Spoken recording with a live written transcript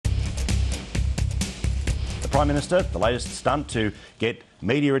Prime Minister, the latest stunt to get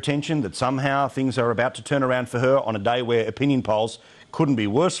media attention that somehow things are about to turn around for her on a day where opinion polls couldn't be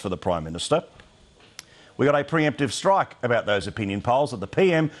worse for the Prime Minister. We got a preemptive strike about those opinion polls that the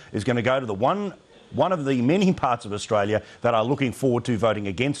PM is going to go to the one of the many parts of Australia that are looking forward to voting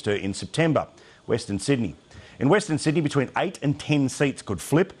against her in September, Western Sydney. In Western Sydney, between 8 and 10 seats could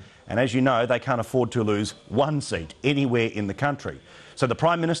flip, and as you know, they can't afford to lose one seat anywhere in the country. So the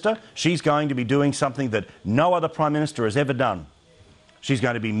Prime Minister, she's going to be doing something that no other Prime Minister has ever done. She's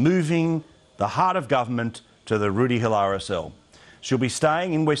going to be moving the heart of government to the Rudi Hill RSL. She'll be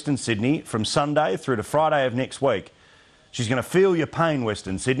staying in Western Sydney from Sunday through to Friday of next week. She's going to feel your pain,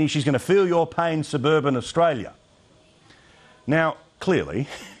 Western Sydney. She's going to feel your pain, suburban Australia. Now, clearly,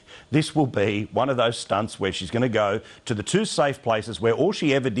 this will be one of those stunts where she's going to go to the two safe places where all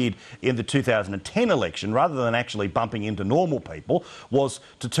she ever did in the 2010 election, rather than actually bumping into normal people, was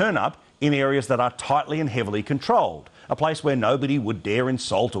to turn up in areas that are tightly and heavily controlled. A place where nobody would dare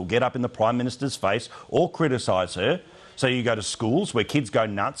insult or get up in the Prime Minister's face or criticise her. So you go to schools where kids go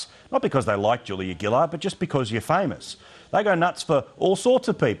nuts, not because they like Julia Gillard, but just because you're famous. They go nuts for all sorts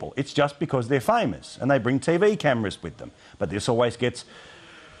of people. It's just because they're famous, and they bring TV cameras with them. But this always gets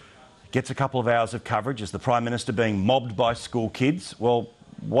a couple of hours of coverage as the Prime Minister being mobbed by school kids. Well,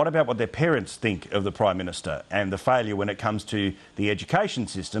 what about what their parents think of the Prime Minister and the failure when it comes to the education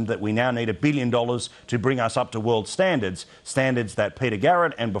system, that we now need $1 billion to bring us up to world standards, standards that Peter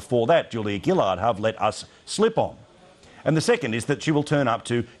Garrett and before that Julia Gillard have let us slip on? And the second is that she will turn up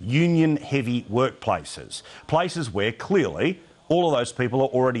to union-heavy workplaces, places where clearly all of those people are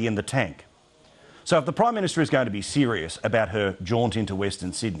already in the tank. So if the Prime Minister is going to be serious about her jaunt into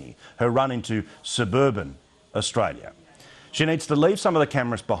Western Sydney, her run into suburban Australia, she needs to leave some of the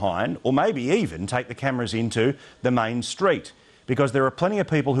cameras behind, or maybe even take the cameras into the main street, because there are plenty of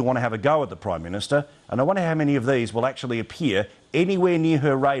people who want to have a go at the Prime Minister, and I wonder how many of these will actually appear anywhere near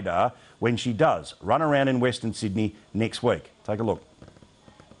her radar when she does run around in Western Sydney next week. Take a look.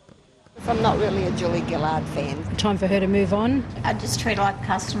 I'm not really a Julia Gillard fan. Time for her to move on. I just treat her like a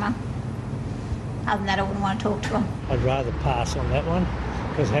customer. Other than that, I wouldn't want to talk to her. I'd rather pass on that one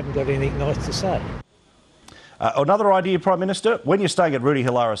because I haven't got anything nice to say. Another idea, Prime Minister, when you're staying at Rudi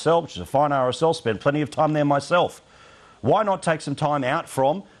Hill RSL, which is a fine RSL, spend plenty of time there myself. Why not take some time out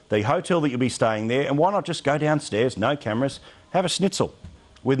from the hotel that you'll be staying there, and why not just go downstairs, no cameras, have a schnitzel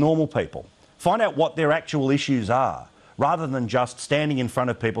with normal people? Find out what their actual issues are, rather than just standing in front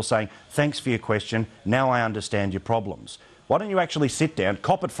of people saying, thanks for your question, now I understand your problems. Why don't you actually sit down,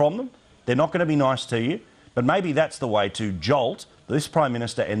 cop it from them? They're not going to be nice to you, but maybe that's the way to jolt this Prime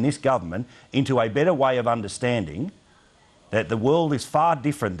Minister and this government into a better way of understanding that the world is far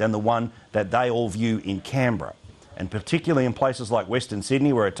different than the one that they all view in Canberra. And particularly in places like Western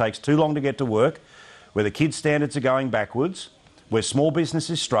Sydney, where it takes too long to get to work, where the kids' standards are going backwards, where small business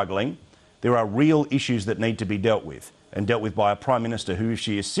is struggling, there are real issues that need to be dealt with, and dealt with by a Prime Minister who, if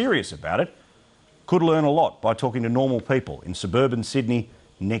she is serious about it, could learn a lot by talking to normal people in suburban Sydney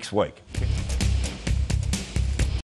next week.